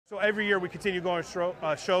So every year we continue going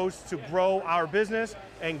shows to grow our business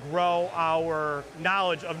and grow our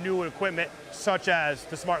knowledge of new equipment, such as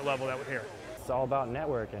the Smart Level that we're here. It's all about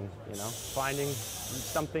networking, finding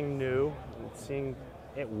something new, seeing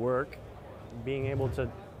it work, being able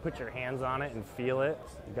to put your hands on it and feel it.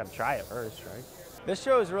 You got to try it first, right? This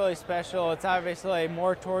show is really special. It's obviously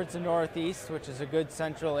more towards the Northeast, which is a good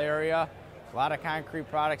central area. A lot of concrete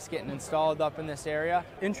products getting installed up in this area.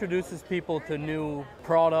 Introduces people to new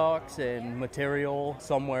products and material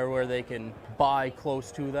somewhere where they can buy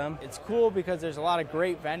close to them. It's cool because there's a lot of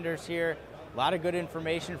great vendors here, a lot of good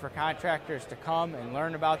information for contractors to come and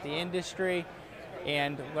learn about the industry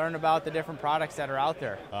and learn about the different products that are out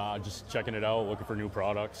there. Just checking it out, looking for new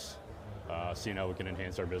products, seeing how we can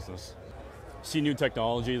enhance our business. See new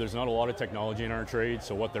technology. There's not a lot of technology in our trade,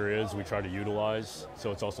 so what there is we try to utilize.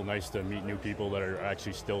 So it's also nice to meet new people that are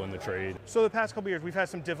actually still in the trade. So the past couple of years we've had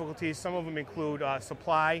some difficulties. Some of them include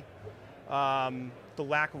supply, the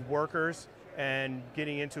lack of workers, and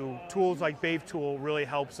getting into tools like Pave Tool really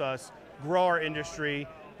helps us grow our industry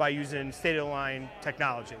by using state-of-the-line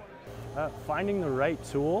technology. Finding the right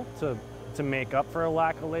tool to make up for a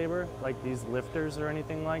lack of labor, like these lifters or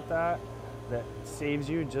anything like that saves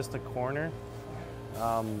you just a corner.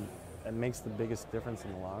 It makes the biggest difference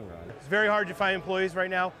in the long run. It's very hard to find employees right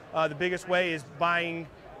now. The biggest way is buying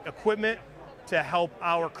equipment to help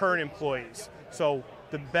our current employees. So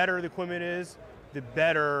the better the equipment is, the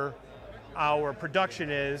better our production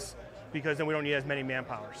is, because then we don't need as many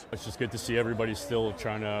manpowers. It's just good to see everybody still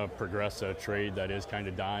trying to progress a trade that is kind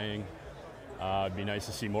of dying. It'd be nice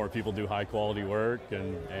to see more people do high quality work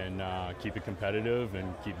and keep it competitive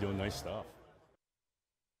and keep doing nice stuff.